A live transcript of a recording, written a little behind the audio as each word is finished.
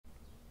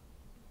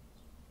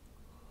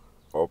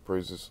All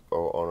praises,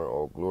 all honor,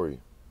 all glory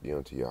be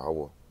unto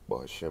Yahweh,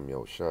 Bahashem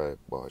Yahushai,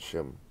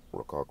 Bahashem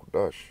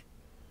Rakakudash.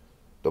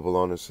 Double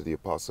honors to the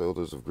apostle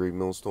elders of Great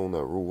Millstone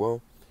that rule well,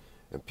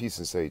 and peace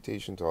and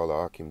salutation to all the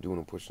Akim doing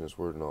and pushing this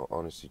word in all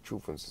honesty,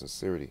 truth, and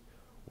sincerity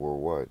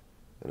worldwide,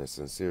 and a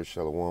sincere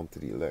shalom to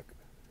the elect.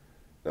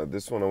 Now,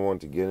 this one I wanted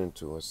to get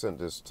into. I sent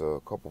this to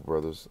a couple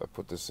brothers. I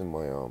put this in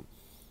my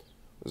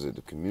was it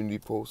the community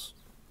post?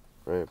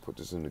 Right, I put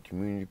this in the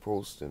community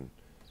post, and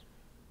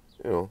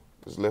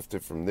just left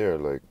it from there.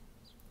 Like,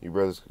 you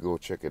brothers could go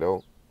check it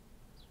out.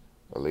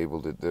 I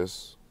labeled it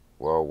this: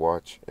 Wild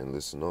Watch and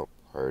Listen Up,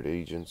 Hired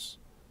Agents.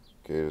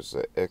 Okay, there's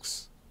an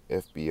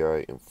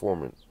ex-FBI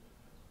informant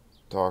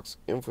talks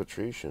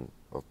infiltration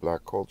of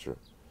black culture.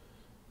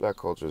 Black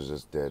culture is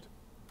just dead.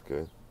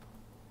 Okay,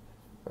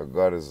 our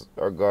God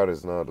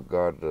is not the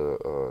God of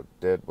the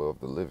dead, but of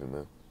the living,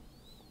 man.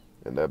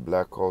 And that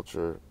black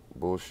culture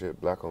bullshit,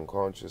 black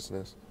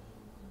unconsciousness.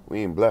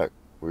 We ain't black.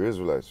 We're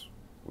Israelites.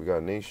 We got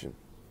a nation.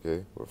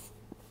 Okay,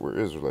 we're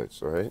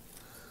Israelites. All right.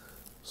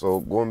 So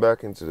going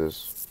back into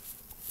this,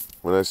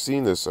 when I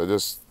seen this, I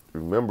just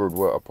remembered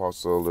what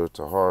Apostle Elder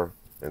Tahar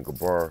and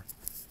Gabar,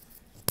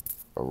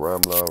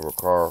 Ramla,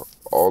 Rakar,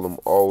 all of them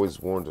always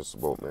warned us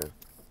about, man.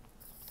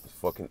 There's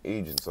fucking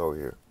agents out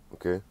here,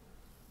 okay?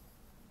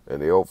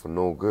 And they out for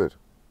no good.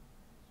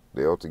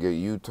 They out to get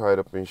you tied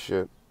up in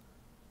shit,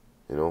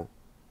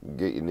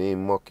 get your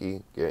name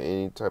mucky, get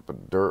any type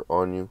of dirt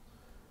on you.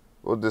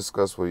 We'll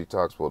discuss what he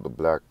talks about, the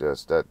Black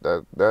Death.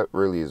 That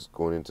really is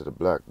going into the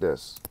Black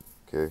Death,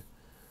 okay?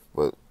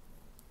 But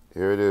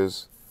here it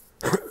is.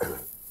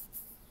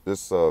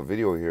 This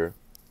video here,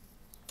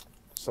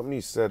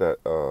 somebody said at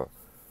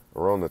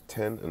around the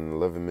 10 and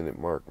 11 minute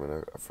mark,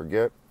 man. I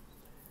forget,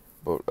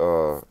 but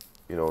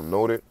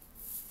note it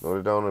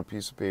down on a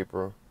piece of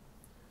paper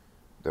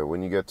that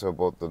when you get to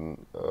about the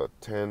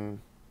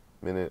 10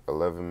 minute,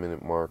 11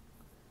 minute mark,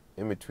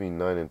 in between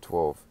 9 and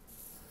 12,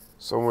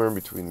 somewhere in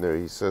between there,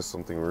 he says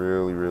something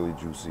really, really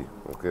juicy.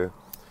 Okay,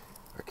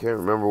 I can't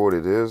remember what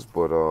it is,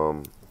 but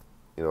I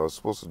was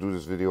supposed to do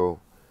this video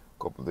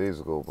a couple days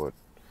ago, but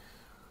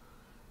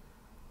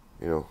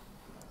the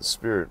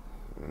spirit,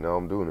 and now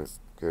I'm doing it.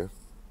 Okay,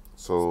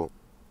 so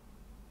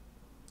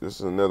this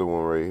is another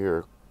one right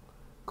here,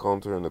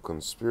 countering the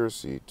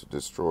conspiracy to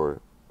destroy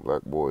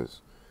black boys.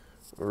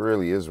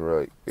 Really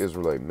Israelite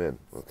men.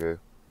 Okay,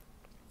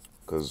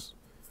 because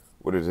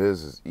what it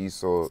is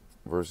Esau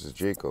versus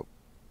Jacob.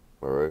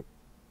 All right,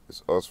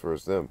 it's us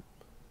versus them.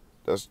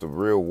 That's the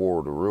real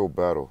war, the real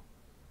battle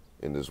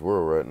in this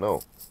world right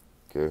now.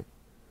 Okay,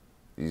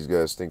 these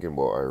guys thinking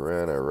about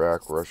Iran,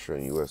 Iraq, Russia,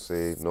 and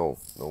USA. No.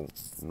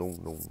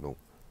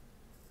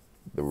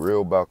 The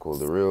real battle,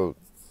 the real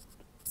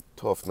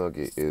tough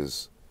nugget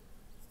is,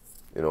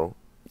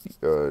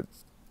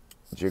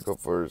 Jacob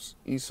versus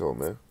Esau,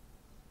 man.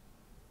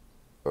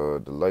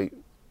 The light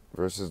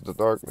versus the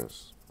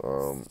darkness.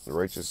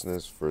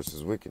 Righteousness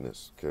versus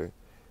wickedness. Okay,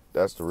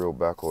 that's the real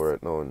battle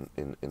right now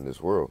in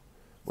this world.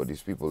 But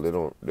these people, they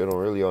don't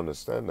really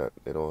understand that.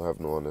 They don't have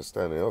no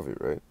understanding of it,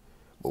 right?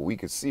 But we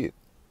could see it.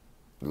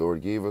 The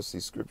Lord gave us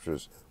these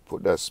scriptures,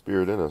 put that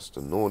spirit in us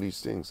to know these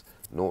things,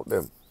 know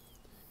them,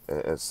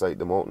 and cite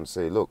them out and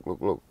say, look,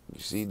 you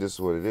see, this is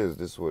what it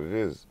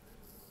is.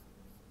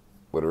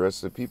 But the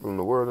rest of the people in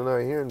the world are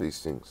not hearing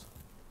these things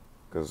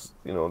because,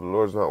 the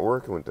Lord's not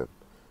working with them.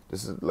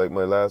 This is like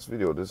my last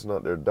video. This is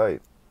not their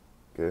diet,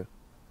 okay?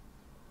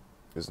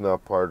 It's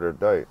not part of their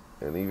diet.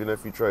 And even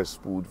if you try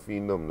spoon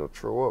feed them, they'll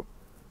throw up,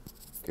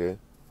 okay?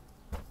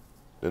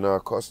 They're not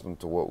accustomed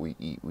to what we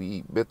eat. We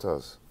eat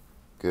bitters,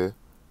 okay?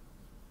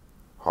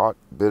 Hot,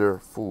 bitter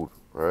food,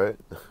 right?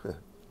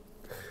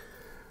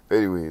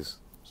 Anyways,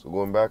 so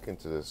going back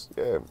into this,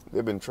 yeah,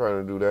 they've been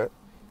trying to do that.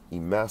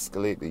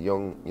 Emasculate the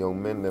young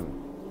men, them,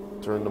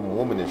 turn them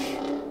womanish.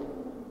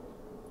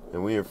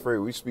 And we ain't afraid.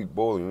 We speak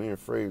boldly. We ain't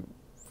afraid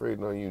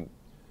none of you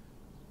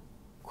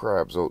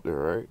crabs out there,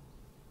 right?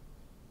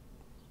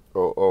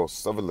 Oh,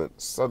 Sutherland.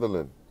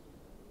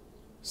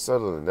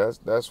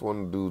 That's one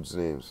of the dude's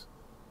names.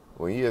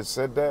 When he had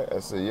said that, I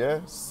said,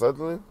 yeah,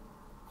 Sutherland?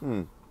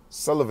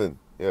 Sullivan.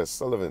 Yeah,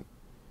 Sullivan.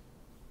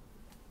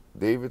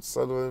 David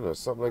Sullivan or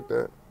something like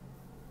that.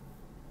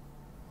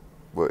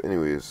 But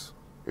anyways,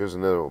 here's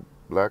another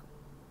Black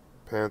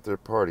Panther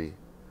Party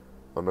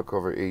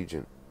undercover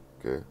agent.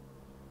 Okay.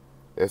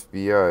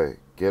 FBI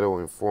Ghetto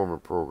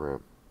Informant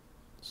Program.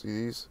 See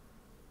these?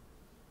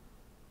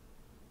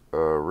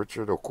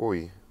 Richard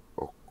Okoye,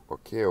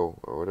 Okeo,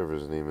 or whatever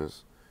his name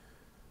is,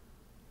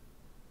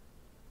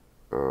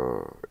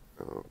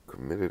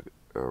 committed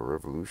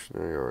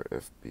revolutionary or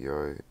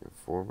FBI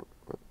informant,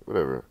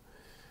 whatever.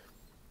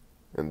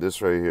 And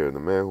this right here, the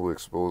man who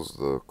exposed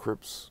the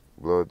Crips,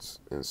 Bloods,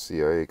 and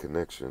CIA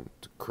connection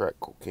to crack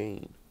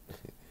cocaine.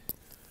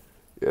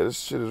 Yeah, this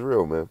shit is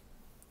real, man.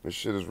 This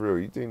shit is real.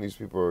 You think these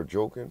people are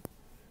joking?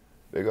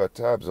 They got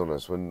tabs on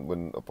us.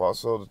 When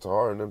Apostle the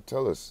Tahar and them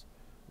tell us,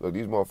 look,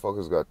 these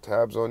motherfuckers got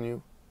tabs on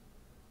you.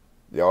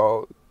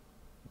 Y'all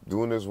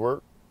doing this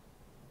work.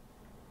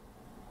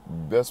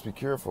 Best be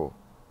careful,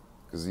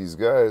 because these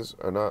guys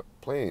are not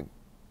playing.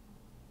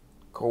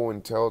 Co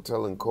and Tell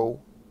and Co.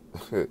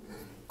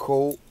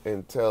 Co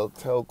and Tell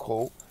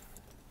Co.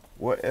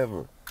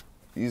 Whatever.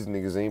 These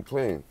niggas ain't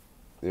playing.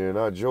 They're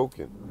not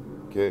joking.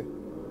 Okay?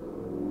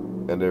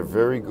 And they're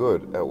very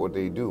good at what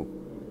they do.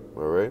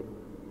 Alright?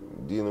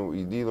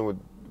 We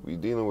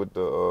dealing with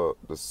the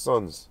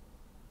sons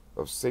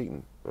of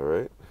Satan.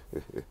 Alright?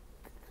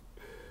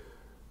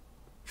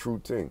 True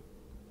thing.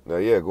 Now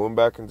yeah, going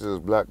back into this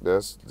Black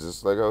Death,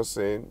 just like I was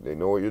saying, they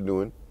know what you're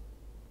doing.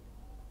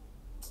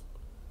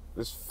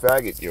 This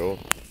faggot, yo.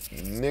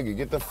 Nigga,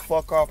 get the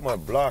fuck off my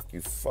block,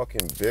 you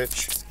fucking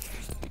bitch.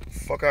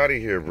 Fuck out of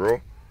here,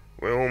 bro.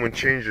 Went home and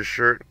changed your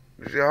shirt.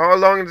 How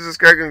long is this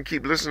guy gonna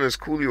keep listening to this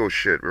Coolio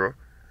shit, bro?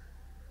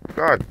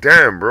 God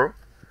damn, bro.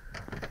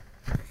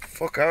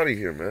 Fuck out of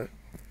here, man.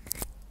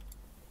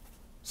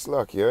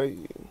 Sluck, yeah.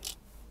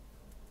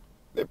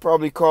 They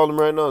probably called him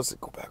right now and said,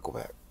 go back, go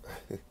back.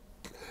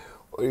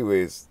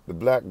 Anyways, the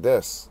Black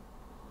Death.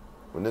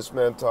 When this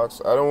man talks,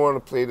 I don't want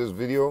to play this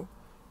video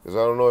because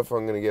I don't know if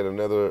I'm going to get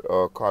another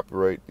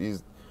copyright.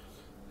 The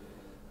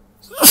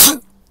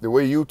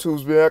way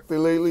YouTube's been acting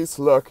lately,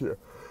 sluck here.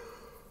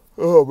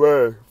 Oh,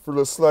 man. For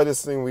the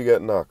slightest thing, we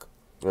get knocked.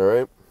 All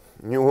right?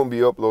 You won't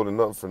be uploading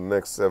nothing for the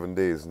next 7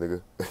 days,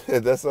 nigga.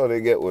 That's how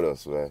they get with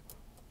us, man.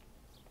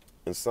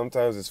 And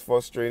sometimes it's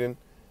frustrating,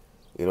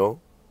 you know.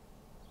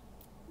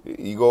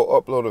 You go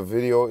upload a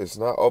video, it's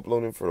not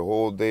uploading for the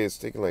whole day. It's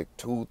taking like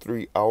 2,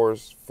 3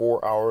 hours,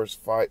 4 hours,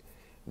 5,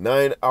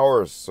 9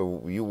 hours. So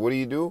what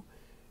do?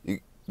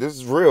 This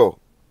is real.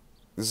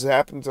 This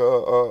happened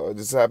to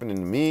this is happening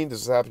to me.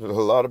 This is happening to a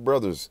lot of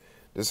brothers.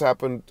 This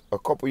happened a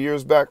couple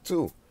years back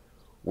too,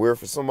 where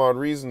for some odd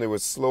reason they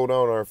would slow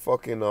down our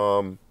fucking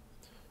the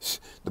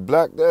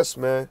Black Death,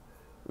 man.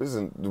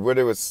 Listen, where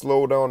they would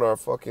slow down our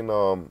fucking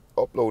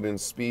uploading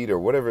speed or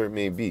whatever it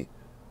may be.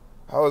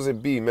 How does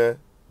it be, man?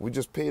 We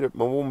just paid it.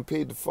 My woman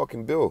paid the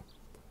fucking bill.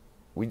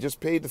 We just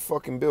paid the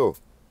fucking bill.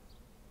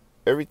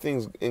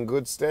 Everything's in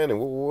good standing.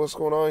 What's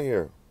going on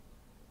here?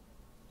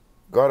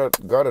 Got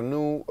a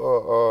new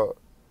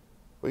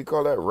what do you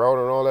call that,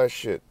 router and all that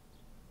shit.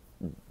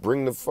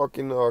 Bring the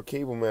fucking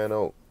cable man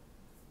out.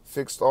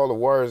 Fixed all the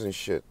wires and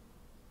shit.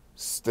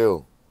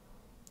 Still,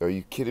 are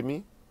you kidding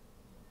me?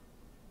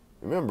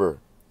 Remember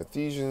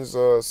Ephesians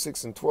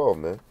 6 and 12,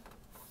 man.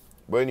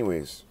 But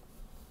anyways.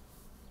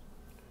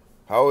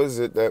 How is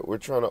it that we're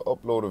trying to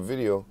upload a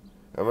video?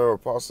 I remember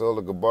Apostle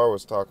Elder Gabar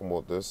was talking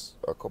about this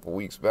a couple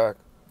weeks back,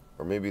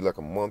 or maybe like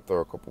a month or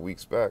a couple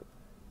weeks back,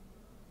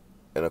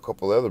 and a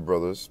couple other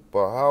brothers.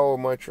 But how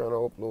am I trying to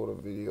upload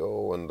a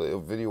video and the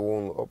video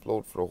won't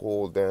upload for the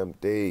whole damn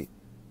day?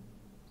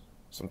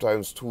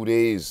 Sometimes 2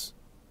 days.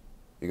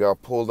 You gotta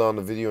pull down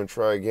the video and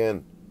try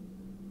again.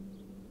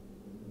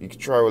 You can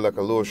try with like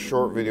a little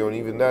short video, and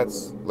even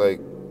that's like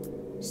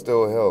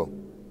still hell.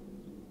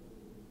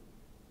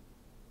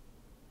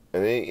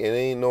 And it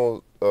ain't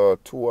no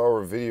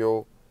 2-hour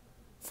video,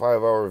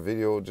 5-hour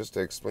video just to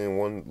explain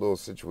one little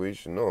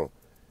situation. No.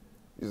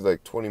 These are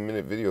like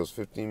 20-minute videos,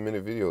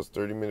 15-minute videos,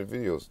 30-minute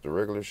videos, the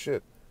regular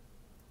shit.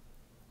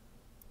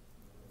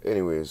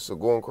 Anyways, so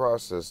going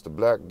across this, the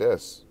Black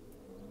Death,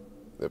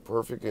 the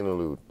perfect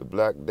interlude, the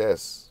Black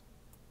Death.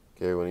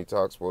 Okay, when he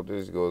talks about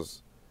this, he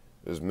goes,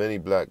 there's many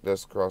Black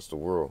Deaths across the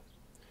world,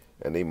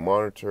 and they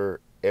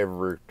monitor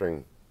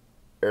everything.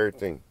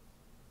 Everything.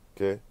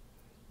 Okay?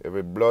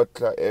 Every blood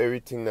clot,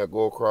 everything that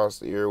go across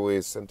the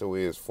airways,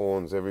 centaways,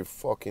 phones, every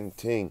fucking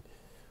thing.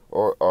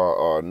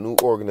 Or new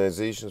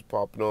organizations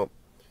popping up.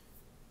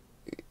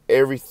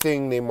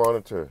 Everything they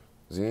monitor.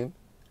 Zine?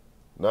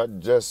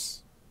 Not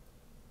just,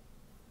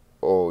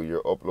 oh,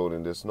 you're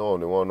uploading this. No,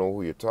 they want to know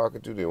who you're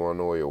talking to. They want to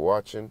know what you're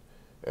watching.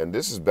 And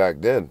this is back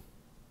then.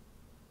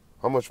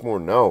 How much more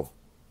now?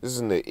 This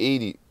is in the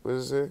 80s. What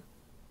is it?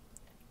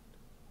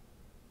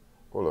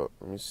 Hold up.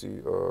 Let me see.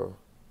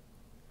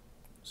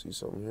 See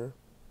something here?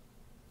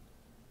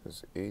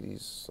 It's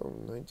 80s,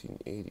 some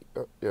 1980.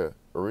 Yeah,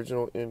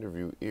 original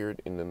interview aired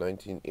in the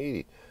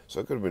 1980. So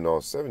it could have been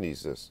all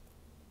 70s. This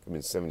could have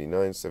been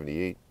 79,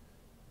 78,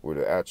 where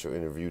the actual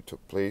interview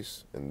took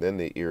place, and then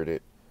they aired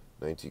it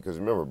 19. Because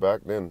remember,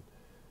 back then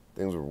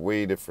things were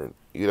way different.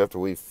 You'd have to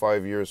wait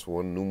 5 years for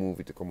one new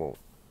movie to come out.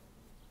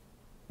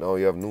 Now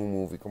you have new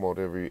movie come out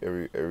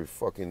every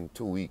fucking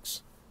 2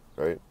 weeks,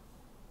 right?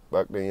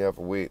 Back then you have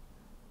to wait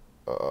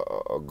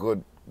a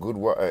good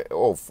while.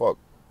 Oh fuck.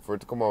 For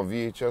it to come on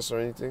VHS or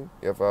anything,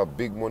 you have to have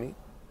big money.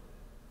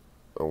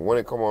 And when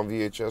it come on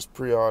VHS,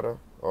 pre-order,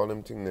 all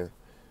them thing there.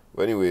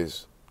 But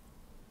anyways,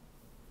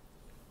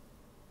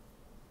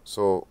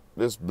 so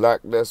this Black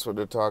Death, what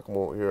they're talking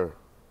about here,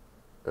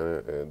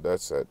 and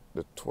that's at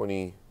the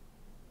 20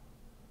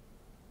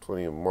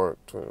 mark,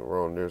 20,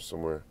 around there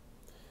somewhere.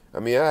 I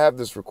mean, I have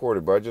this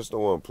recorded, but I just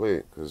don't want to play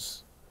it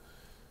because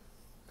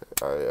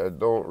I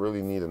don't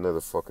really need another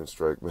fucking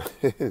strike,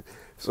 man.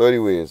 So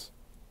anyways.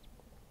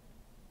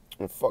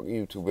 And fuck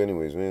YouTube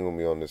anyways, we ain't gonna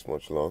be on this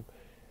much long.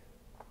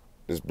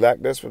 This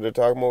Black Death, what they're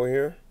talking about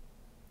here,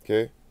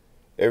 okay?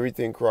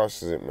 Everything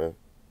crosses it, man.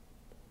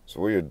 So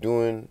what you're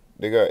doing,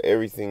 they got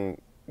everything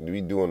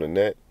we do on the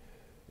net.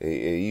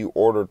 You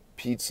ordered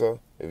pizza,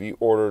 if you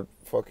ordered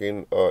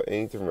fucking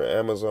anything from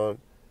Amazon,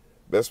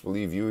 best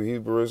believe you,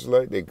 Hebrew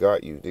Israelite, they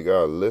got you. They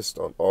got a list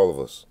on all of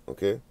us,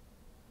 okay?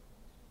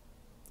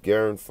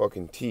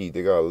 Guarantee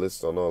they got a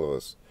list on all of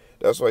us.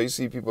 That's why you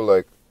see people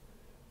like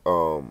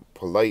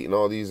Polite and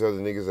all these other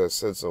niggas that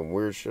said some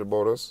weird shit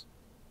about us.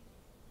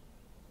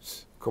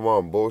 Come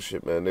on,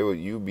 bullshit, man.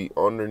 You be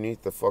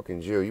underneath the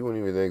fucking jail. You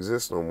wouldn't even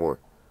exist no more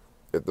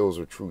if those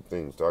were true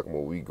things. Talking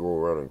about we grow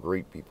around and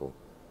grape people.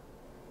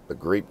 The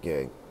grape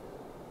gang.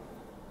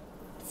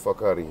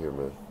 Fuck out of here,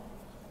 man.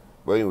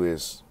 But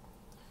anyways,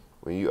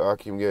 when you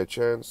Akim get a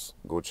chance,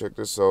 go check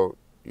this out.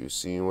 You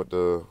seen what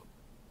the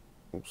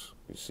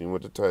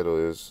title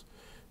is.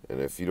 And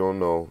if you don't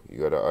know, you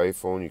got an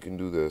iPhone, you can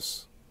do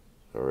this.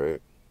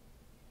 Alright?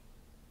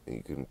 And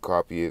you can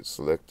copy it,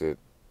 select it,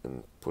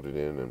 and put it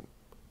in and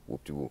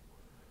whoop-de-whoop.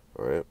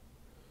 Alright?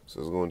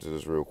 So let's go into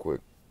this real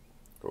quick.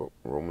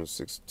 Romans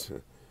 6.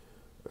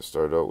 I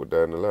started out with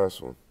that in the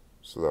last one.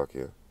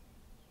 Salakia.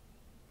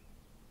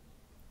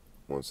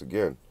 Once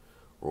again,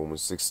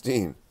 Romans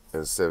 16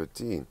 and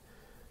 17.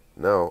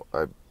 Now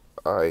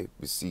I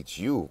beseech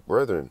you,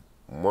 brethren,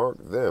 mark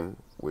them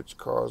which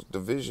cause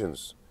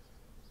divisions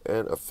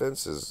and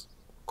offenses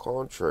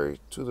contrary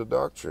to the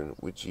doctrine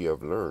which ye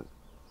have learned,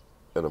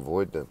 and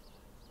avoid them.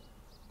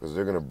 Because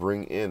they're going to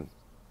bring in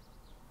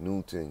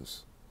new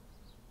things.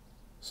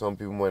 Some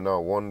people might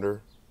not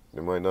wonder.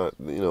 They might not,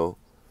 a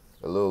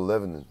little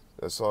leavening.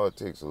 That's all it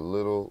takes, a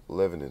little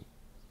leavening.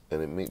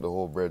 And it make the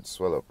whole bread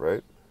swell up,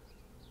 right?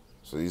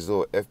 So these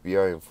little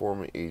FBI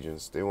informant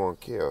agents, they want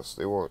chaos.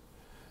 They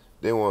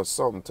want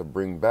something to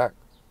bring back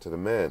to the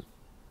man.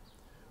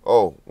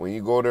 Oh, when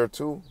you go there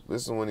too,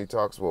 listen when he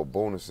talks about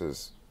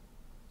bonuses.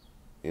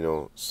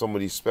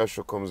 Somebody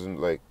special comes in,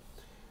 like,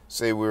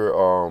 say we're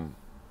all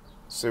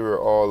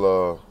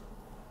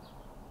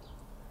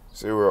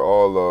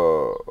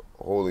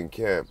holding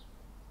camp,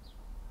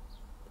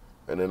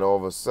 and then all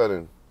of a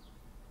sudden,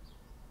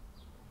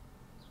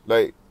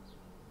 like,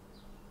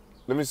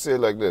 let me say it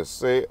like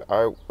this.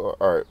 All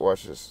right,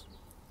 watch this.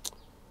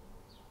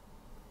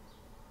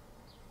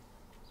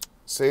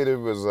 Say there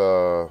was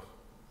a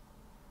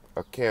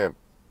camp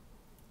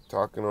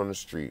talking on the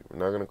street. We're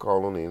not going to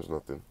call no names,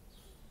 nothing.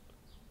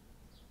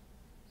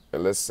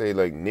 And let's say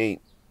like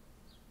Nate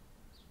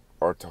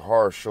or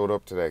Tahar showed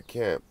up to that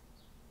camp.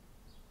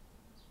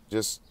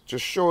 Just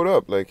showed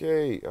up like,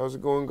 hey, how's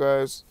it going,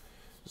 guys?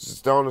 This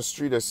is down the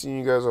street. I seen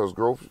you guys. I was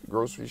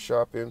grocery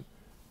shopping.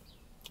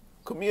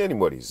 Could be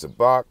anybody.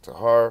 Zabak,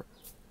 Tahar,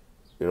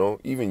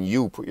 even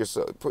you. Put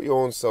your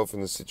own self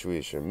in the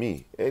situation.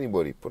 Me,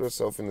 anybody, put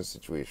yourself in the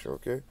situation,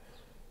 okay?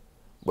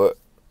 But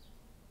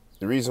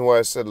the reason why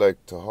I said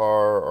like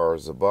Tahar or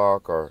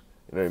Zabak or,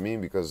 you know what I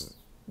mean? Because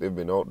they've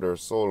been out there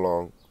so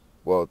long.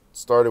 Well,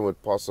 starting with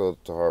Apostle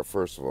Tahar,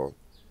 first of all.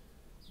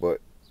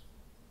 But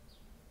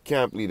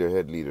camp leader,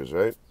 head leaders,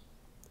 right?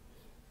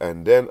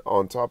 And then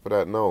on top of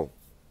that, no.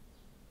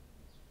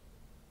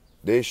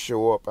 They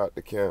show up at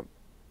the camp.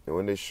 And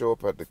when they show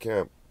up at the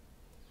camp,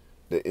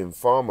 the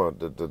informer,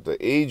 the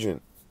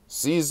agent,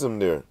 sees them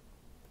there.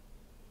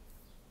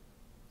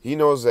 He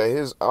knows that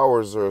his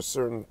hours are a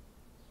certain,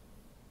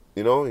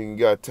 he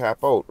got to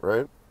tap out,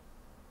 right?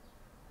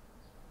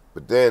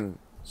 But then,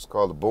 it's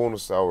called the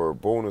bonus hour, or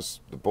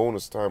the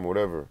bonus time,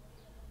 whatever.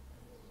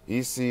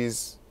 He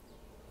sees,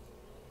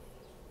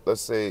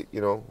 let's say,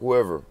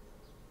 whoever,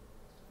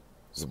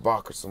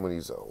 Zabak or somebody,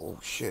 he's like, oh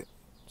shit,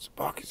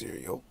 Zabak is here,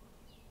 yo.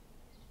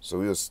 So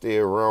he'll stay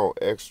around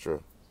extra.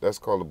 That's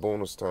called a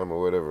bonus time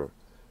or whatever,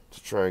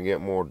 to try and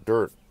get more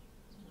dirt.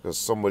 Because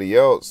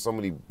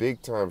somebody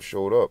big time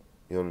showed up.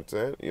 You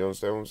understand? You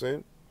understand what I'm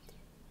saying?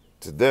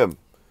 To them,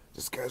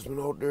 this guy's been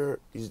out there.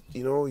 He's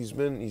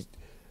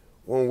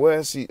one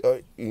west. You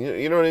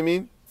know what I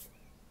mean?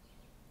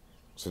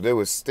 So they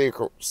would stick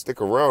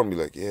around and be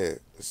like, yeah,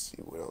 let's see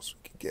what else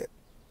we could get.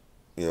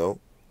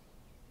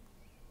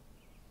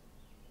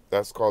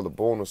 That's called the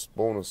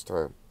bonus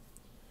time.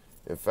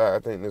 In fact, I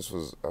think this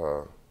was,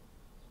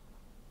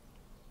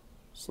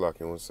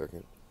 slacking 1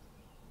 second.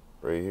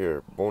 Right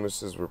here,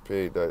 bonuses were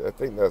paid. I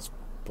think that's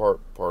part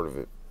of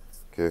it.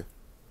 Okay,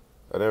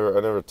 I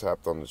never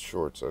tapped on the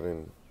shorts. I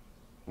didn't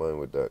mind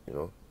with that,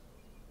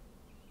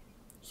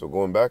 So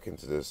going back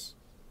into this,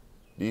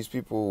 these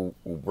people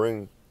who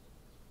bring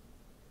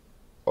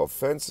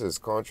offenses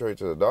contrary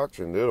to the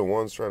doctrine, they're the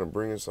ones trying to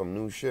bring in some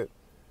new shit,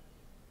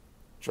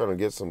 trying to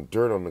get some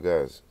dirt on the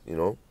guys.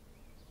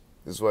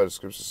 This is why the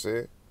scriptures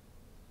say,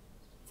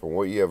 from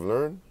what ye have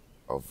learned,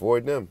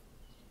 avoid them.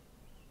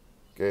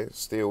 Okay,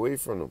 stay away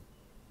from them.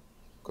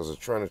 Because they're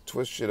trying to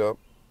twist shit up.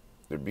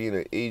 They're being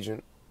an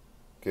agent.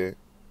 Okay.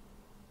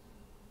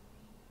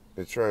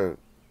 They're trying to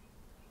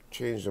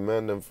change the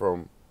man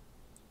from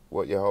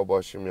what Yahweh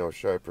Hashem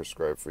Yahushai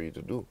prescribed for you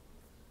to do.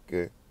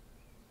 Okay.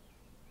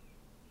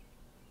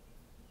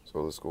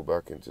 So let's go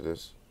back into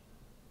this.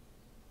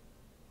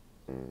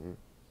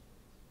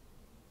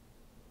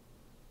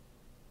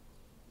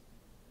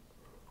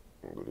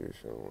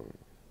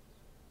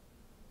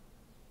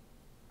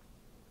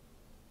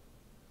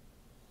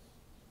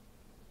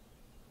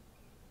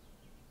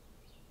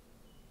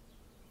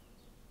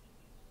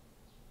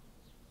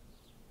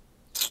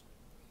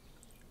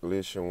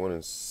 Revelation 1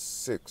 and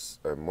 6,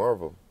 I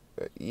marvel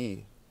that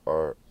ye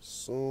are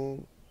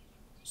so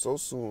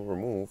soon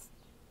removed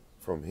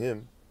from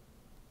him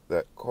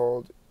that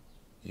called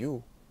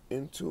you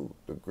into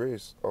the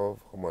grace of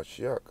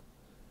Hamashiach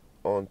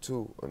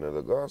unto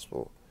another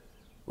gospel,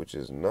 which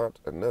is not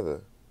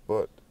another,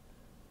 but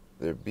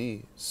there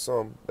be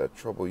some that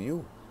trouble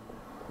you,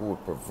 who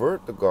would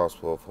pervert the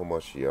gospel of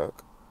Hamashiach.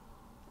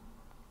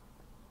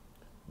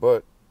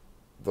 But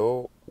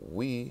though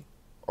we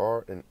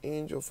are an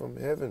angel from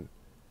heaven,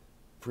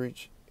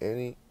 preach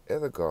any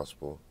other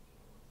gospel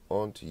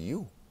unto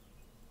you,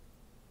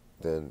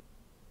 then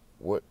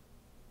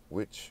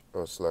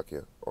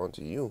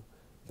unto you,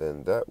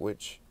 then that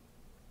which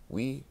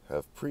we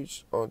have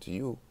preached unto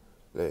you,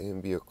 let him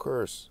be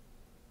accursed.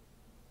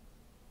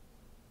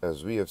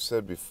 As we have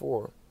said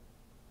before,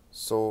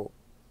 so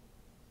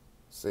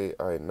say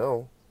I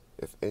now,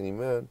 if any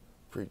man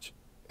preach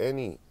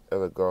any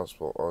other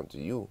gospel unto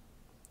you,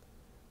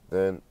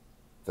 then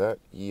that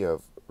ye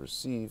have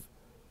received,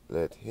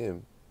 let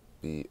him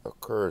be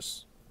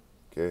accursed.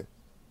 Okay?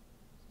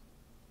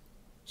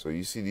 So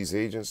you see these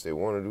agents, they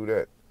want to do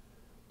that.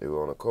 They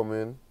want to come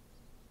in,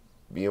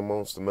 be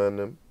amongst the man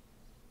them,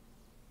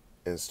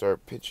 and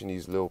start pitching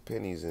these little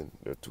pennies in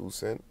their 2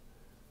 cents.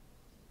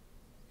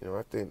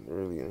 I think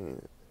really,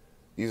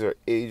 these are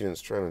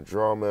agents trying to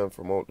draw man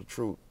from out the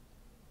truth.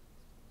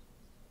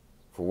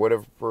 For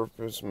whatever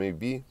purpose may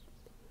be,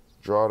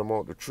 draw them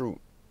out the truth.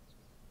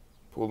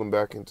 Pull them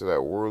back into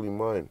that worldly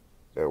mind,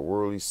 that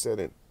worldly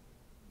setting.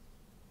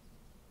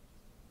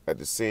 At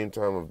the same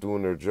time of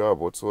doing their job,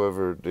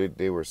 whatsoever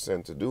they were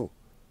sent to do.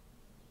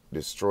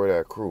 Destroy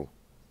that crew.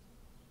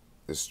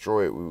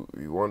 Destroy it.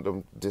 We want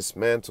them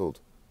dismantled.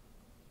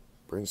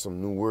 Bring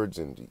some new words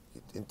in.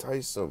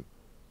 Entice them.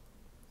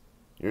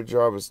 Your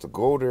job is to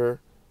go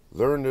there,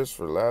 learn this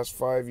for the last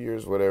 5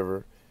 years,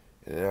 whatever,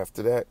 and then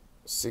after that,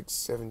 6,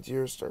 7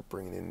 years, start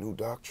bringing in new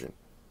doctrine.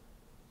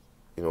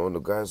 And the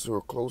guys who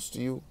are close to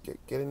you,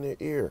 get in their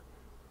ear.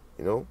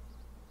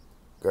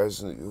 Guys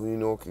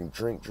who can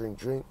drink.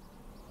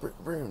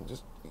 Bring them.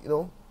 Just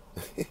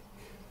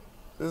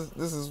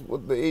this is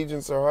what the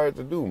agents are hired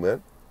to do,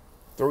 man.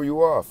 Throw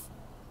you off.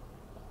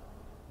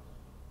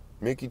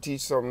 Make you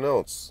teach something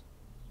else.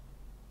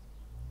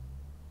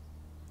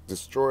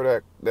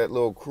 Destroy that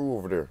little crew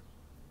over there.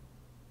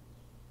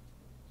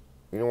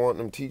 We don't want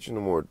them teaching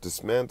them or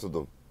dismantle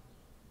them.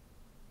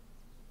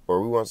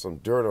 Or we want some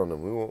dirt on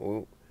them.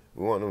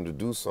 We want them to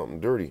do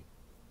something dirty.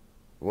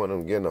 We want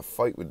them to get in a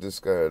fight with this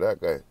guy or that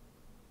guy.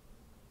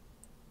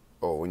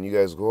 Oh, when you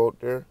guys go out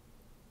there,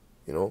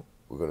 we're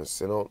going to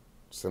send out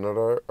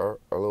our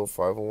little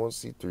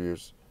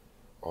 501c3ers.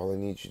 All I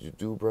need you to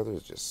do, brother,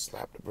 is just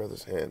slap the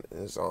brother's hand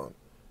and it's on.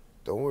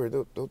 Don't worry,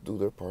 they'll do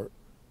their part.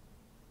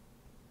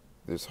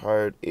 There's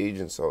hired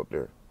agents out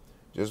there.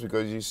 Just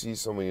because you see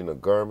somebody in a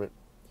garment,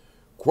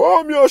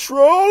 Kwam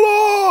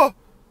Yashrala,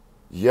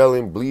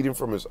 yelling, bleeding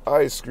from his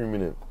eyes,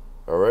 screaming it.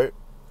 All right?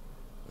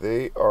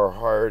 They are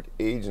hired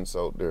agents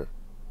out there.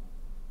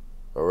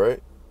 All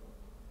right?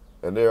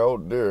 And they're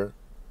out there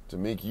to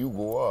make you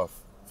go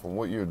off from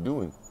what you're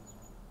doing.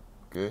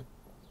 Okay?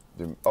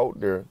 They're out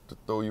there to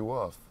throw you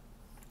off.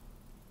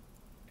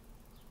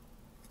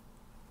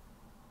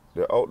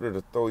 They're out there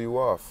to throw you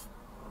off.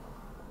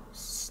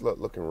 Slut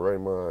looking right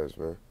in my eyes,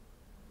 man.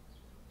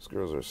 These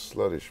girls are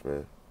sluttish,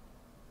 man.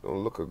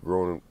 Don't look a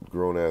grown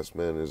ass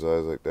man in his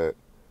eyes like that,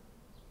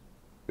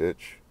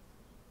 bitch.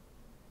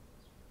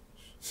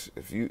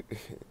 If you,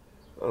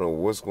 I don't know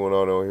what's going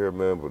on out here,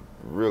 man, but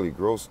really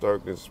gross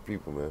darkness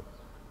people, man.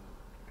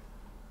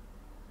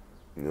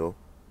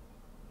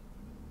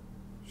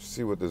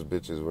 See what this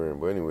bitch is wearing.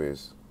 But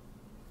anyways,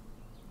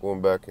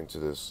 going back into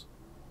this,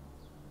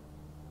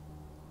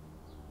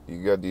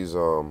 you got these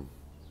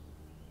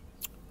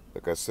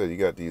like I said, you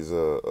got these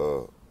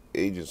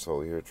agents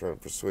out here trying to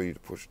persuade you to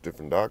push a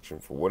different doctrine.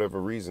 For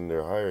whatever reason,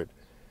 they're hired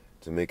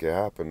to make it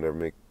happen.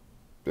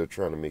 They're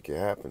trying to make it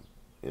happen.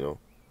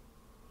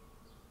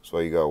 That's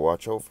why you gotta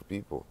watch out for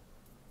people.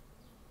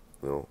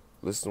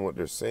 Listen to what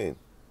they're saying.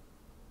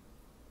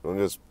 Don't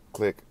just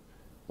click,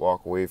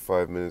 walk away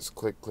 5 minutes,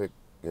 click.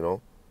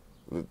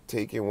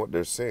 Take in what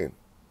they're saying.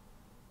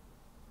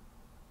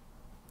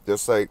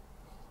 Just like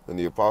when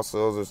the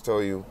apostle elders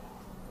tell you,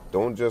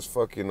 don't just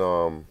fucking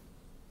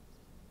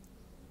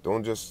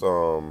don't just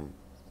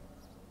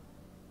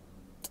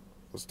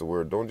what's the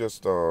word? Don't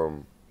just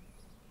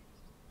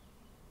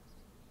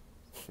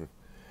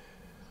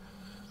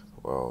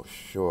well,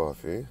 show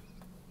off, eh?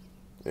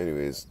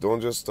 Anyways,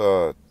 don't just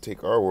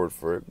take our word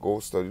for it. Go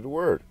study the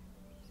word.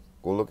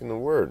 Go look in the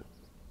word.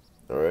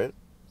 All right?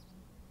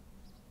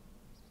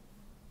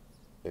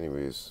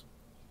 Anyways,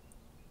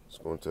 let's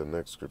go into the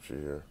next scripture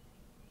here.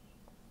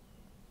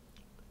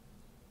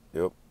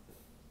 Yep.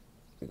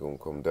 They're going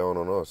to come down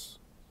on us.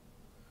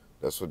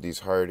 That's what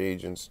these hired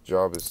agents'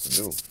 job is to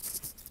do.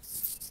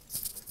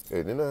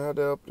 Hey, didn't I have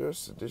that up there?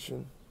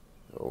 Sedition?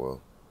 Oh,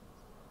 well.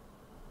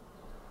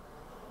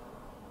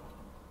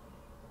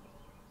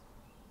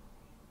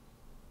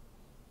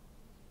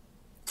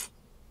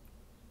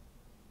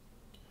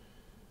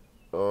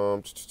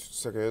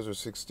 Second Ezra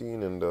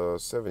 16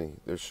 and 70.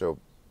 There shall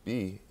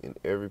be in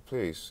every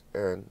place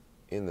and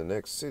in the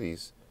next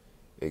cities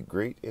a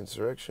great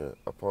insurrection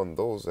upon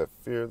those that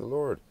fear the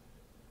Lord.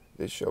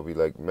 They shall be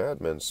like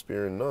madmen,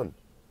 sparing none,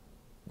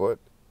 but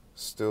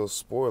still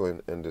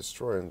spoiling and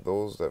destroying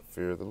those that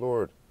fear the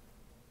Lord.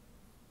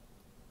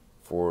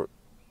 For,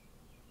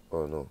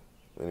 oh no,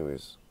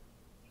 anyways,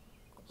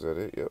 is that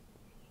it? Yep.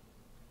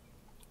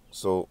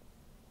 So,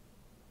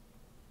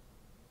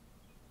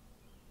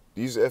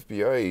 these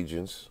FBI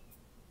agents,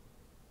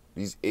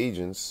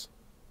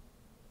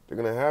 they're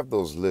going to have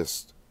those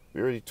lists.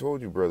 We already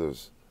told you,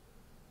 brothers.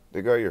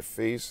 They got your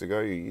face, they got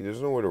your,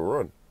 there's nowhere to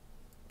run,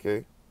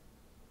 okay?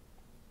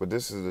 But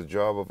this is the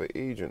job of an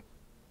agent.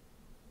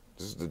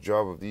 This is the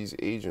job of these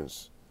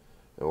agents.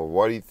 And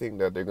why do you think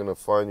that they're going to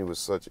find you with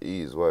such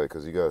ease? Why?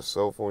 Because you got a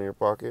cell phone in your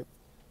pocket?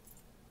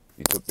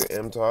 You took the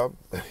M-Top?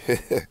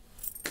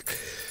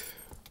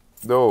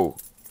 No.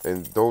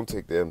 And don't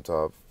take the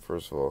M-Top,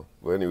 first of all.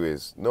 But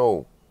anyways,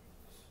 no.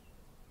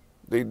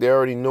 They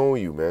already know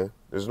you, man.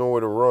 There's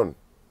nowhere to run.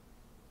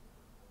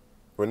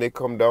 When they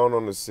come down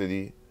on the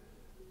city,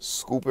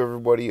 scoop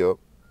everybody up,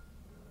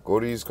 go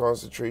to these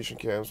concentration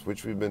camps,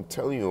 which we've been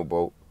telling you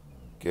about,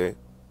 okay?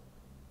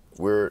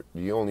 Where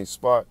the only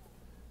spot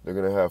they're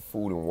going to have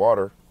food and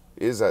water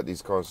is at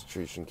these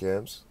concentration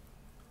camps.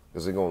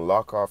 Because they're going to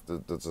lock off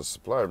the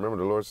supply. Remember,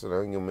 the Lord said,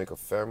 I'm going to make a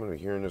famine of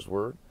hearing this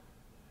word.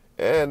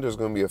 And there's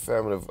going to be a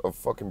famine of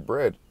fucking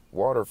bread,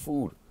 water,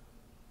 food.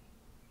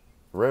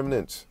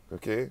 Remnants,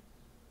 okay?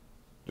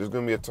 There's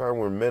going to be a time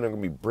where men are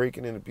going to be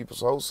breaking into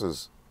people's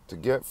houses to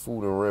get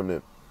food and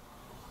remnant.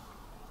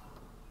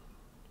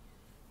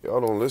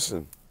 Y'all don't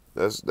listen.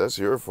 That's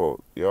your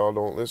fault. Y'all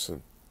don't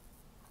listen.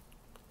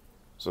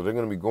 So they're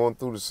going to be going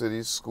through the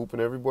cities, scooping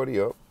everybody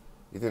up.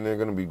 You think they're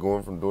going to be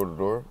going from door to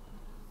door?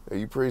 Hey,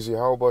 you praise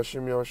how about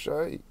Shem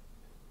Shai?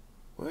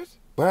 What?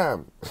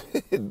 Bam!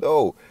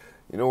 No.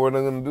 You know where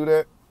they're going to do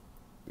that?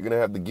 They're going to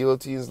have the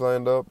guillotines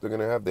lined up. They're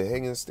going to have the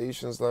hanging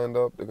stations lined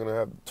up. They're going to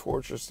have the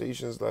torture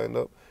stations lined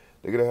up.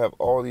 They're going to have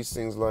all these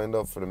things lined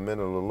up for the men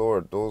of the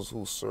Lord, those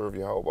who serve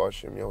Yahweh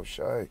Shem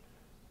Yahushai.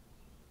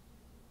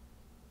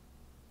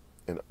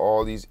 And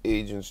all these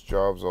agents'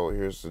 jobs out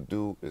here is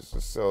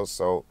to sell us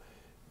out,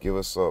 give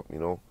us up, you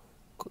know.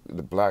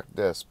 The Black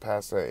Death,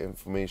 pass that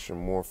information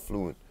more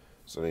fluent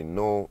so they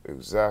know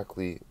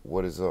exactly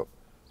what is up.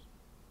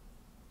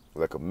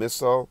 Like a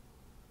missile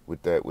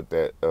with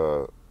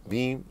that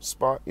beam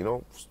spot, you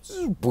know,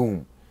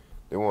 boom.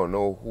 They want to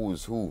know who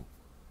is who.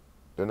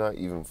 They're not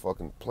even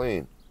fucking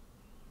playing.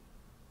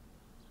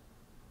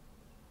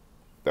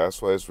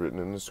 That's why it's written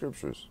in the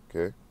scriptures,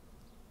 okay?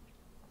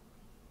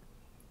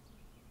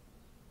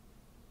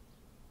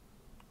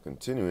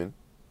 Continuing.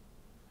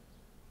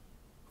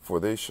 For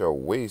they shall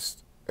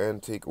waste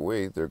and take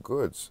away their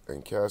goods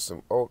and cast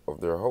them out of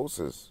their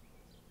houses.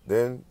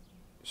 Then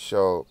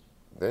shall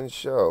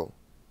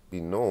be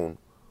known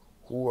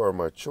who are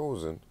my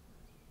chosen,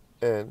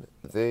 and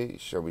they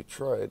shall be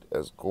tried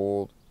as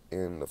gold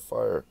in the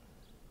fire.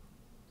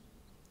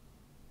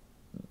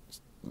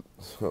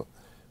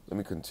 Let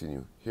me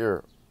continue.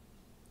 Hear,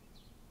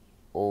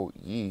 O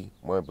ye,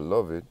 my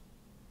beloved,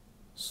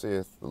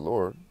 saith the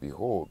Lord,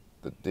 behold,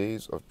 the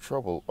days of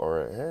trouble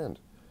are at hand,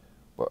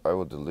 but I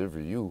will deliver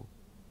you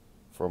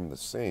from the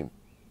same.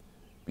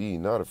 Be ye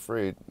not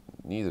afraid,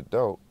 neither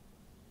doubt,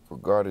 for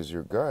God is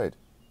your guide,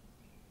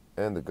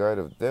 and the guide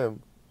of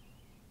them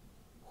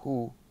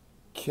who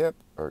keep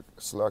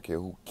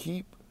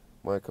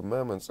my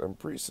commandments and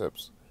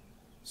precepts,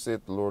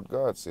 saith the Lord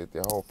God, saith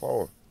Yahweh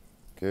power.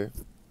 Okay?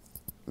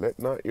 Let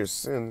not your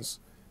sins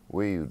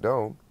weigh you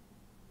down,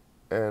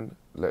 and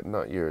let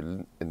not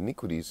your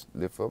iniquities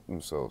lift up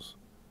themselves.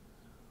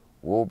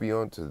 Woe be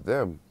unto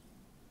them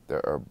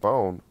that are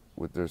bound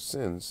with their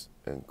sins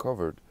and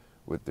covered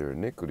with their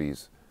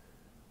iniquities,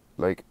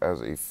 like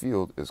as a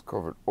field is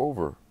covered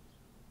over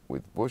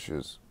with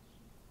bushes,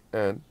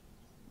 and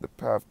the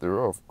path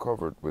thereof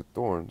covered with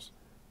thorns,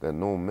 that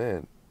no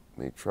man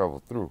may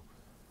travel through.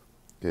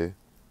 Okay?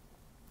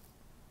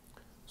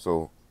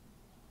 So,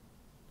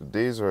 the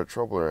days of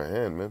trouble are at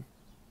hand, man.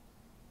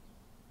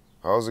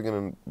 How is it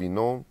going to be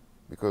known?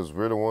 Because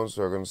we're the ones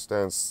who are going to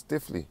stand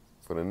stiffly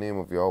for the name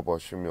of Yahweh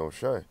Shem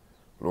Yahushai.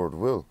 Lord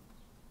will.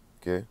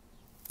 Okay?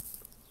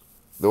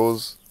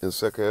 Those in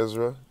 2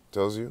 Ezra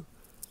tells you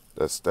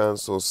that stand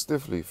so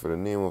stiffly for the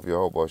name of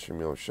Yahweh Shem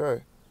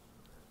Yahushai,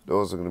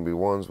 those are going to be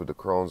ones with the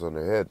crowns on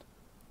their head.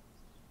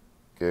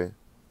 Okay?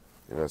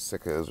 And that's 2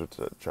 Ezra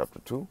chapter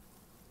 2.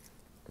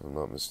 If I'm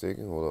not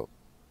mistaken. Hold up.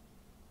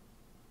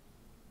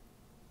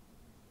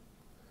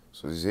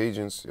 So these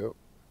agents, yep.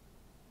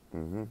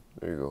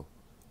 There you go.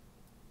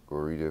 Go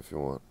read it if you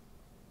want.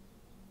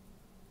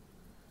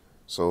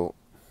 So,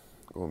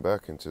 going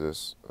back into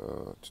this.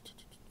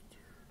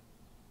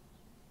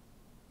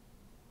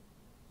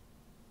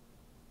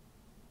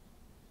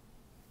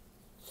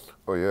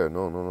 Oh yeah,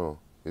 no.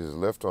 It is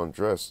left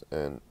undressed,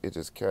 and it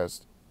is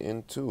cast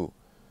into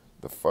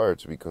the fire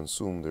to be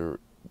consumed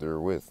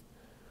therewith.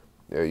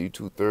 Yeah, you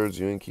 2/3,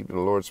 you ain't keeping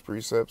the Lord's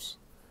precepts.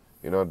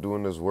 You're not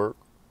doing this work,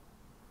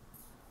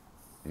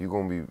 you're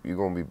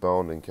gonna be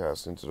bound and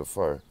cast into the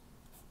fire.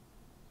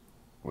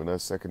 When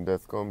that second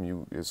death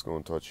come, it's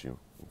gonna touch you.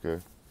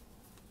 Okay.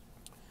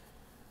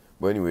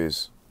 But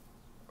anyways,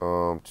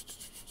 going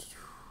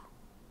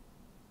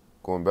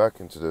back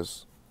into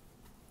this,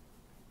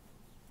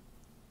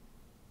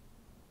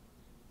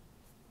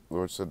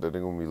 Lord said that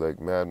they're gonna be like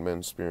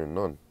madmen spearing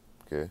none.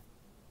 Okay.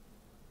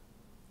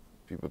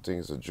 People think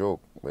it's a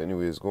joke. But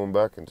anyways, going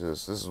back into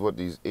this is what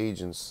these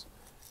agents,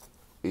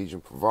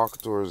 agent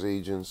provocateurs,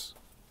 agents,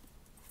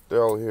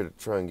 they're all here to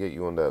try and get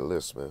you on that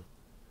list, man.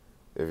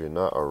 If you're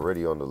not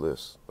already on the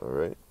list, all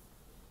right?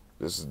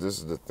 This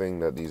is the thing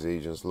that these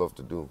agents love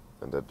to do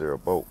and that they're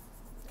about,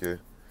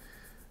 okay?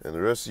 And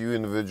the rest of you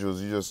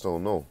individuals, you just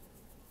don't know,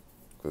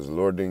 because the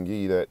Lord didn't give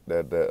you that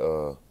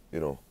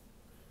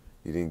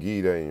He didn't give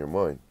you that in your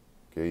mind,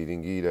 okay? He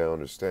didn't give you that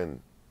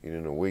understanding. He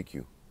didn't awake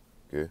you,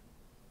 okay?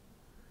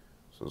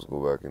 So let's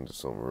go back into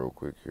something real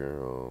quick here.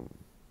 Oh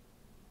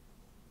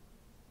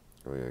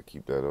yeah,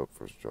 keep that up.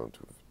 1 John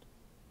 2.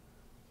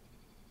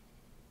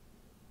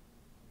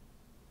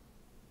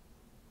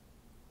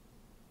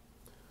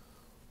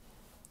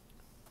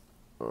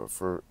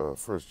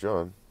 First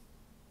John,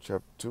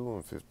 chapter 2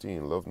 and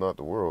 15. Love not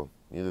the world,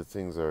 neither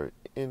things are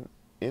in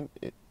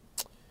it.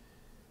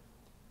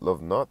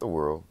 Love not the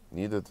world,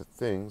 neither the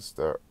things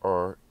that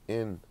are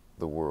in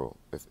the world.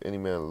 If any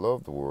man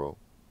love the world,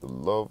 the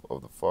love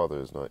of the Father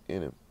is not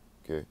in him.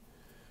 Okay,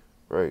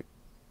 right.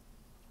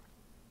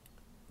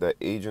 That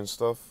agent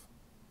stuff.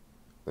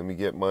 Let me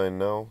get mine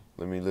now.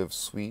 Let me live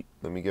sweet.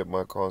 Let me get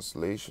my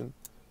constellation.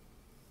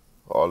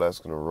 All that's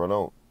gonna run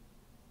out.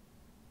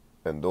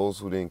 And those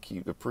who didn't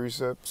keep the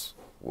precepts,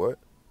 what?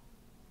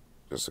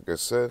 Just like I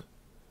said, it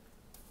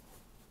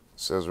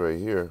says right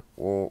here,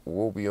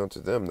 woe be unto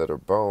them that are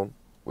bound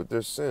with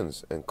their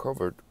sins and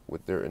covered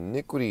with their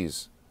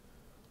iniquities,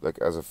 like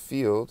as a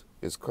field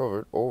is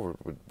covered over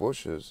with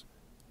bushes,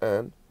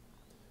 and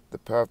the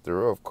path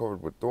thereof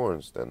covered with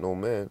thorns, that no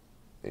man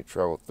may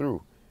travel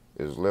through.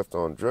 It is left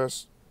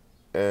undressed,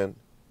 and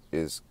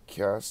is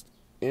cast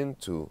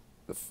into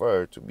the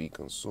fire to be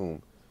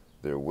consumed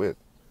therewith.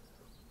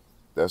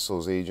 That's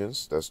those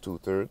agents. That's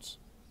 2/3.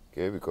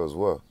 Okay, because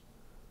what?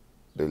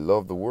 They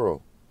love the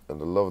world, and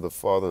the love of the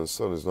Father and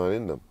Son is not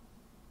in them.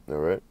 All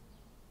right.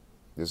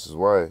 This is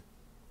why,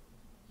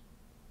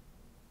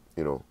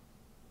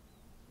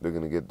 they're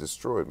gonna get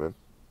destroyed, man.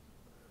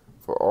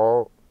 For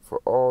all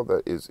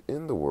that is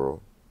in the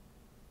world,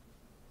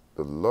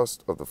 the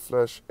lust of the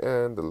flesh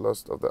and the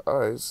lust of the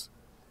eyes,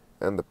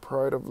 and the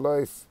pride of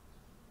life,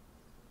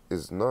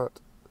 is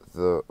not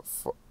the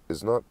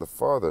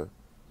Father,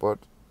 but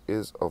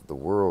is of the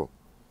world.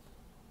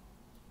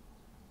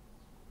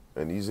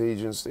 And these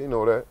agents, they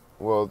know that.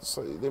 Well,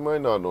 they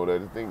might not know that.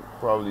 They think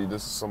probably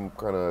this is some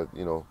kind of,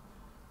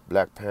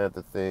 Black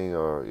Panther thing,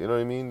 or, you know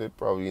what I mean? They're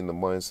probably in the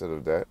mindset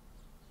of that.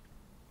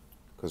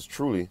 Because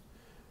truly,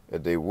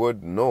 if they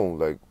would know,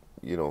 like,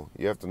 you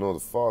have to know the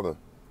Father.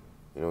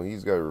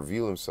 He's got to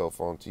reveal himself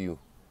onto you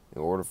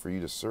in order for you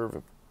to serve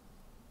him.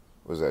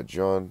 Was that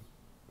John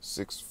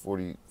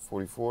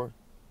 6:44?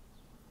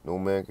 No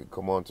man can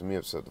come unto me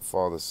except the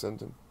Father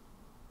sent him.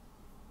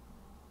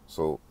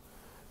 So,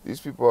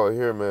 these people out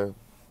here, man,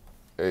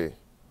 hey,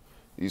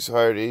 these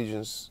hired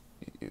agents,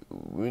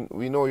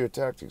 we know your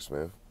tactics,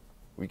 man.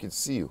 We can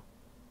see you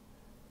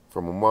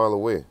from a mile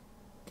away,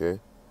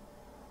 okay?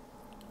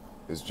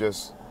 It's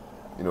just,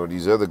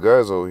 these other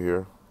guys over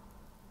here,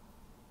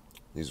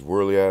 these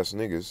whirly ass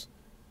niggas,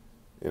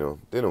 they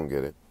don't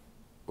get it,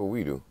 but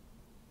we do.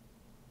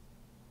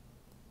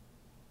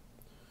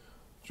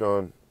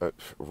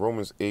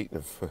 Romans 8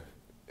 and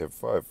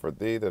 5, for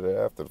they that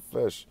are after the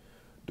flesh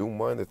do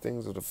mind the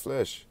things of the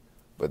flesh,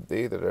 but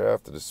they that are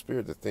after the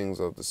Spirit, the things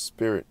of the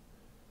Spirit.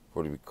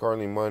 For to be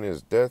carnally minded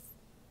is death,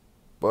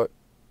 but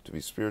to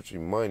be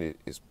spiritually minded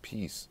is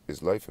peace,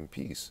 is life and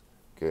peace,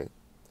 okay?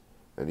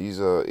 And these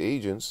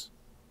agents,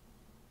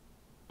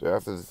 they're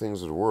after the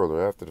things of the world,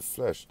 they're after the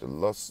flesh, the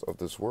lusts of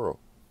this world,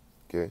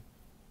 okay?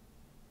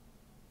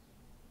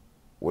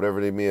 Whatever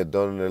they may have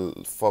done, they're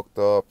fucked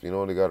up, they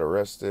got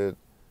arrested.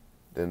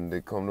 Then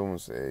they come to him and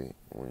say, hey,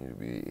 I want you to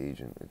be an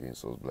agent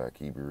against those black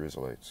Hebrew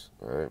Israelites.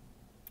 All right?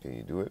 Can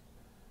you do it?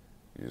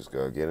 You just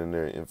got to get in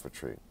there and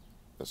infiltrate.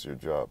 That's your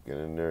job. Get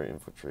in there and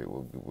infiltrate.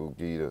 We'll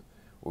give you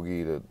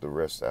the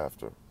rest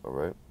after. All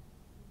right?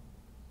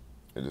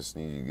 I just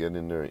need you to get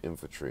in there and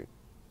infiltrate.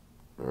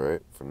 All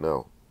right? For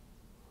now.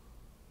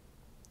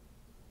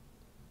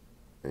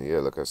 And yeah,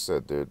 like I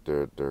said,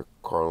 they're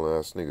carnal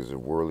ass niggas. They're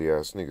worldly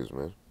ass niggas,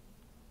 man.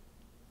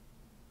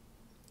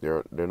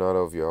 They're not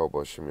of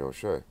Yahweh Shem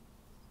Yahushai.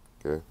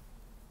 Okay?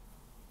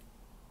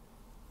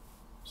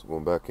 So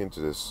going back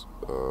into this,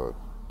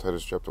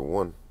 Titus chapter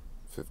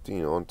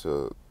 1:15,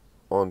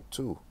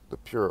 onto the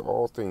pure,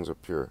 all things are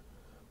pure,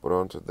 but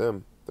unto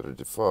them that are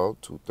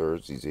defiled,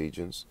 2/3, these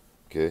agents,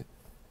 okay,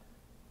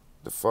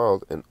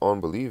 defiled and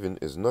unbelieving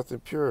is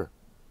nothing pure,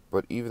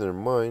 but even their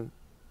mind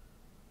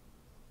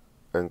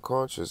and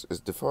conscience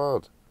is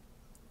defiled,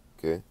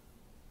 okay,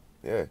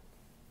 yeah.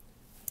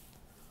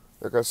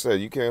 Like I said,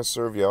 you can't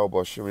serve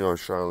Yahweh Shimon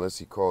Shai unless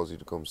he calls you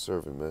to come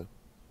serve him, man.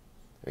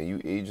 And you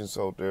agents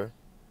out there,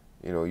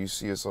 you know, you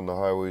see us on the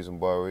highways and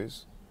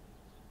byways.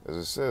 As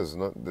it says,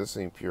 this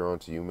ain't pure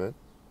unto you, man.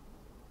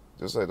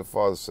 Just like the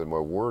Father said, my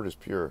word is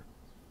pure.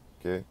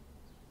 Okay?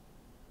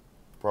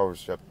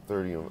 Proverbs chapter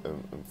 30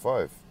 and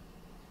 5.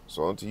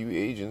 So unto you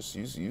agents,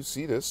 you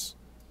see this.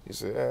 You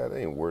say,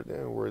 they ain't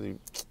worthy.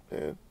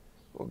 Man,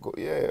 I'll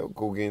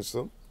go against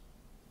them.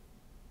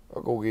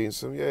 I'll go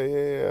against them.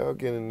 Yeah, I'll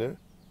get in there.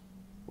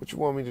 What you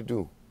want me to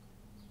do?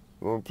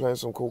 You want me to plant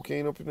some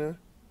cocaine up in there?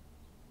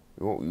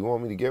 You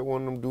want me to get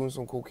one of them doing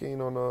some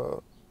cocaine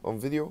on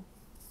video?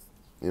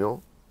 You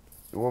know?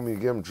 You want me to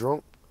get them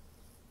drunk?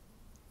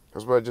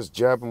 That's why I just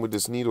jab them with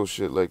this needle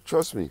shit. Like,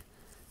 trust me,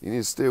 you need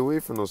to stay away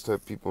from those type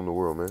of people in the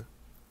world, man.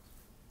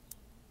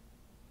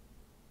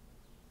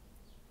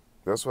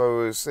 That's why we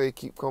always say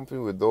keep company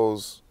with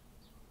those,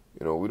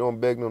 you know, we don't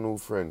beg no new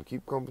friend.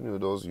 Keep company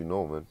with those you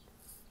know, man.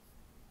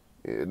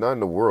 Not in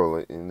the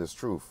world, in this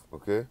truth,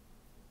 okay?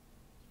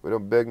 We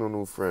don't beg no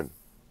new friend.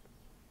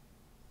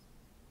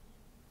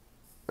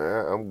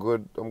 I'm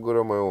good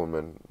on my own,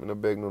 man. I don't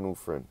beg no new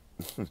friend.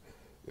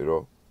 You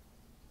know?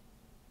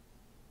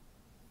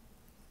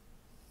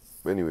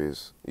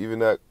 Anyways, even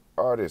that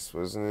artist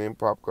was in name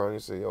Popcorn. He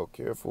say, yo,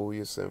 careful who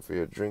you send for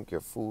your drink,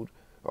 your food,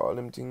 all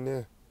them thing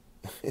there.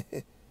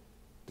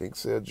 Think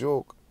say a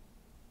joke.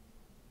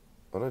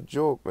 Not a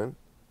joke, man.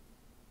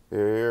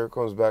 Here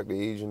comes back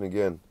the agent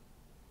again.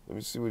 Let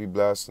me see what he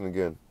blasting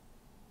again.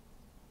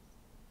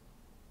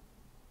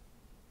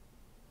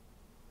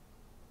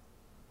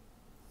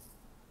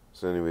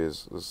 So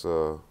anyways, let's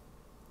go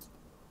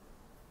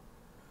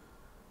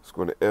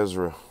to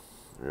Ezra.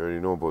 You already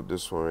know about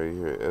this one right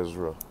here,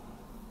 Ezra.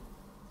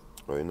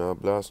 Right now,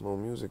 blasting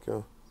on music,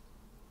 huh?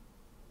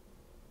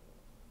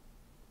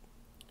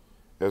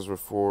 Ezra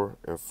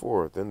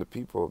 4:4. Then the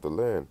people of the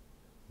land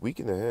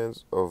weakened the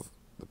hands of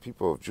the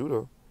people of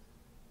Judah.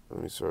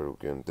 Let me start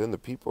again. Then the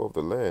people of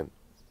the land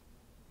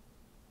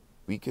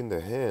weakened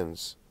the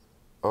hands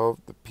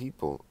of the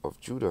people of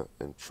Judah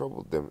and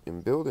troubled them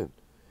in building,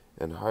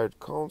 and hired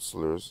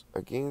counselors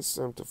against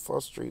them to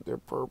frustrate their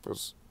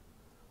purpose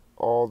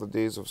all the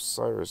days of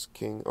Cyrus,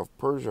 king of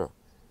Persia,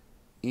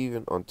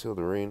 even until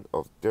the reign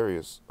of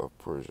Darius of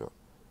Persia.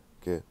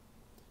 Okay.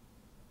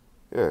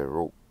 Yeah,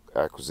 wrote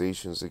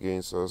accusations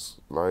against us,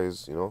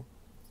 lies, you know.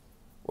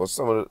 Well,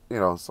 some of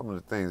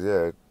the things,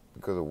 yeah,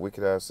 because of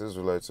wicked ass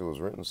Israelites, it was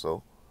written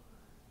so.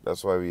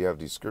 That's why we have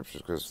these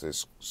scriptures, because they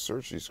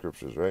search these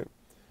scriptures, right?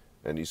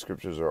 And these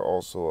scriptures are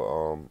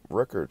also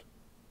record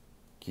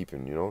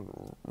keeping, you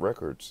know,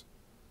 records.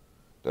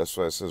 That's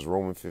why it says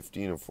Romans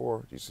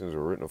 15:4. These things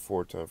are written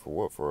aforetime for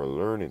what? For our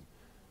learning.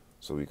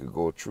 So we could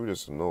go through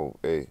this and know,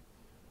 hey,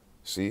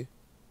 see,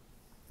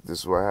 this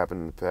is what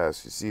happened in the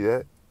past. You see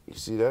that? You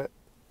see that?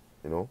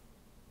 You know?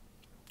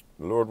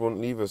 The Lord won't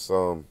leave us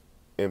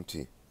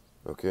empty.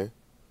 Okay?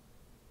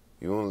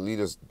 He won't lead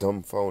us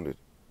dumbfounded.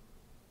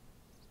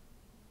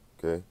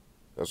 Okay?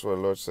 That's why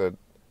the Lord said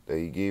that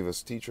He gave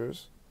us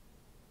teachers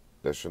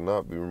that should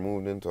not be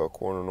removed into a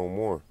corner no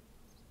more.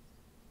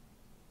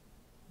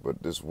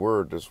 But this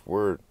word,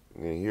 you're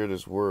going to hear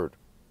this word.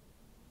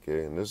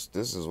 Okay? And this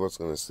is what's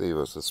going to save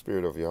us. The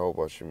spirit of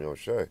Yahweh Shimon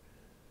Shai.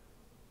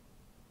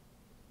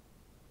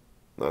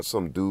 Not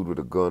some dude with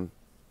a gun,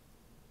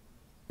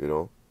 you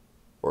know,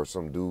 or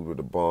some dude with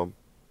a bomb.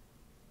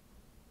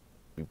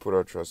 We put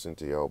our trust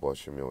into Yahweh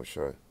Shimon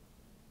Shai.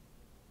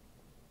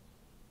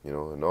 You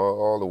know, and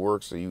all the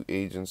works of you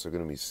agents are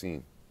going to be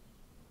seen.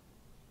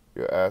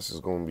 Your ass is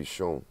going to be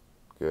shown,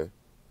 okay?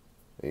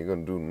 And you're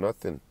going to do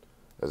nothing.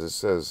 As it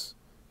says,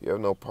 you have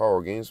no power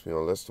against me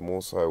unless the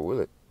Most High will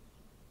it.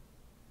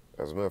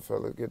 As a matter of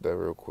fact, let's get that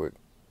real quick.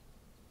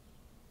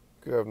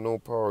 You have no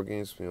power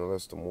against me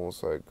unless the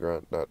Most High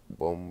grant that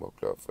bomb up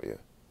there for you.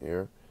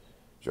 Here,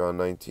 John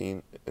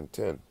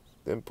 19:10.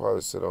 Then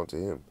Pilate said unto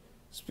him,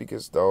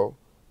 Speakest thou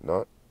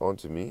not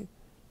unto me?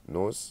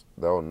 Knowest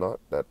thou not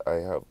that I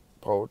have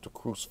power to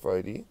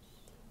crucify thee,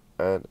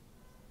 and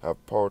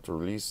have power to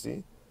release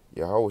thee?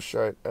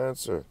 Yahushua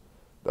answered,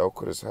 Thou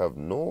couldst have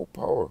no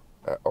power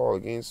at all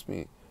against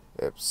me,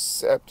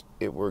 except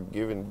it were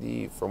given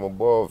thee from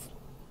above.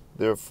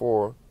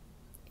 Therefore,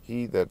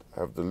 he that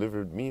have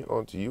delivered me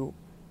unto you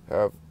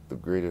have the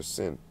greater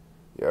sin.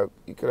 Yeah,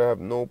 you could have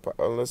no power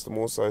unless the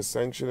Most High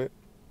sanction it.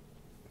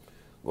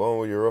 Go on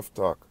with your rough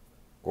talk.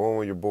 Go on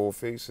with your bold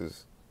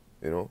faces.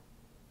 You know,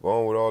 go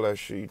on with all that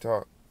shit you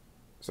talk.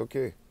 It's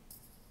okay.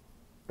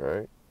 All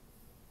right.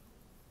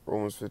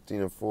 Romans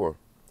 15:4.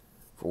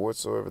 For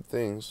whatsoever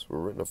things were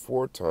written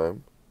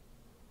aforetime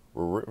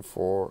were written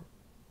for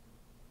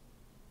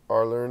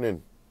our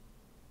learning.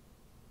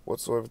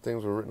 Whatsoever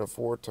things were written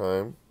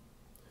aforetime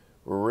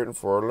were written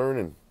for our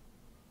learning.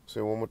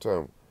 Say it one more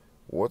time.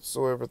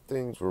 Whatsoever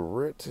things were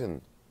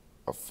written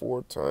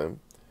aforetime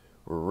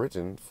were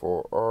written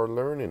for our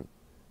learning,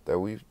 that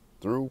we,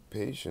 through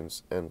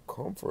patience and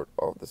comfort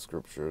of the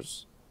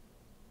scriptures,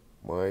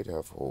 might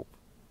have hope.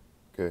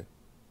 Okay?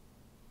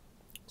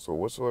 So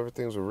whatsoever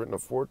things were written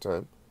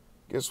aforetime,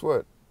 guess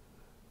what?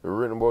 They're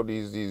written about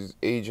these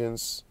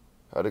agents,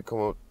 how they come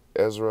out,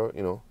 Ezra,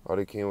 how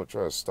they came out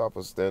trying to stop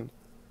us then.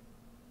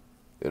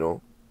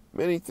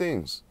 Many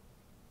things.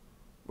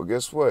 But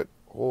guess what?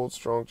 Hold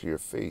strong to your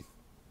faith.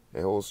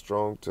 And hold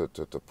strong to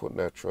putting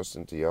that trust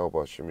into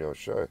Yahweh Shem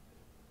Yahushai.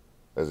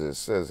 As it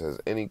says, has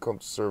any come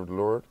to serve the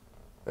Lord?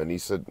 And he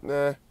said,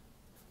 nah,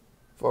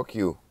 fuck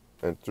you.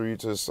 And threw you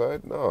to the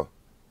side? No.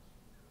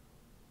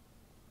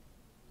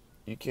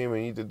 You came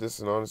and you did this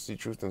in honesty,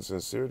 truth, and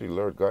sincerity.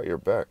 Lord got your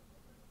back.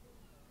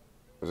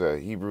 Was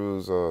that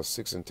Hebrews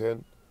 6 and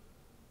 10?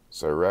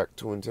 Sirach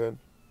 2 and 10?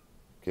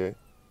 Okay?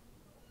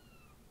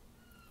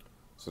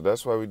 So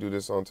that's why we do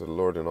this unto the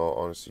Lord in all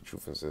honesty,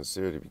 truth, and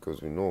sincerity,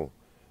 because we know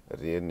at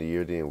the end of the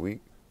year, day, and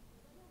week,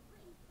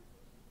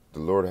 the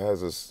Lord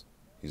has us.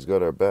 He's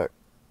got our back.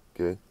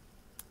 Okay?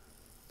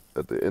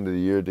 At the end of the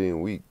year, day,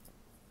 and week.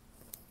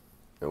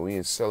 And we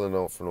ain't selling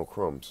out for no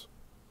crumbs.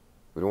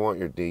 We don't want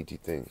your dainty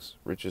things.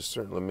 Riches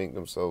certainly make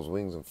themselves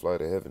wings and fly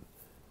to heaven.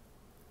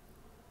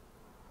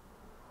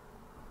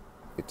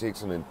 It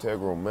takes an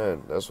integral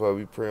man. That's why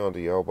we pray unto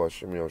Yahweh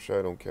Shem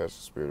Yahushai. Don't cast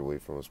the spirit away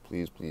from us.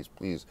 Please, please,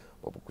 please.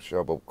 Babu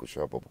Kusha, Babu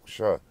Kusha, Babu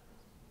Kusha.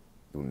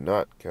 Do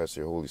not cast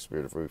your Holy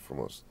Spirit away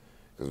from us.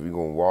 Because we're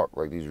going to walk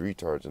like these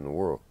retards in the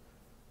world.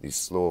 These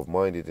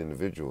slow-of-minded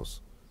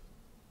individuals.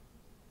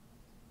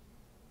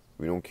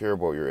 We don't care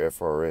about your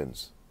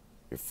FRNs.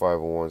 Your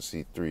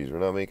 501c3s. We're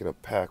not making a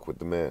pact with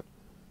the man.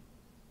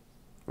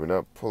 We're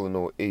not pulling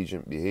no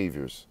agent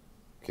behaviors.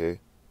 Okay?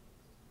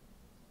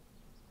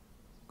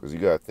 Because you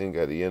got to think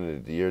at the end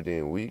of the year, day,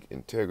 and week,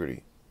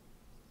 integrity.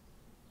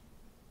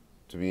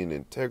 To be an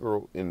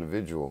integral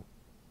individual,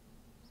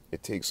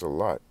 it takes a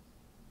lot.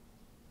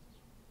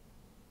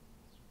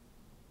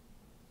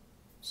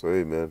 So,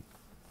 hey, man.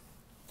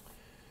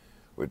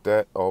 With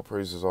that, all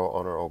praises, all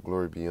honor, all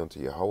glory be unto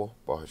Yahweh,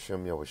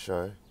 Bahashem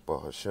Yahushai,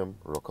 Bahashem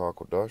Rakah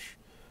Kodash.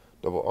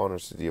 Double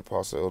honors to the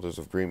apostle elders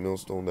of Great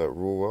Millstone that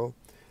rule well,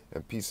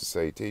 and peace and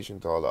salutation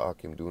to all the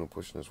Akim doing and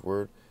pushing his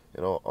word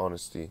in all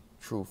honesty,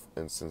 truth,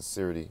 and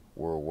sincerity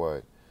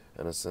worldwide.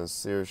 And a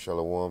sincere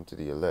shalom to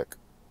the elect.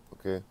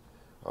 Okay?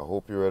 I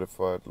hope you're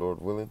edified,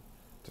 Lord willing.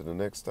 Till the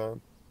next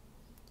time,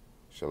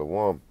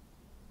 shalom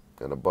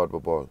and abad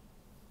babal.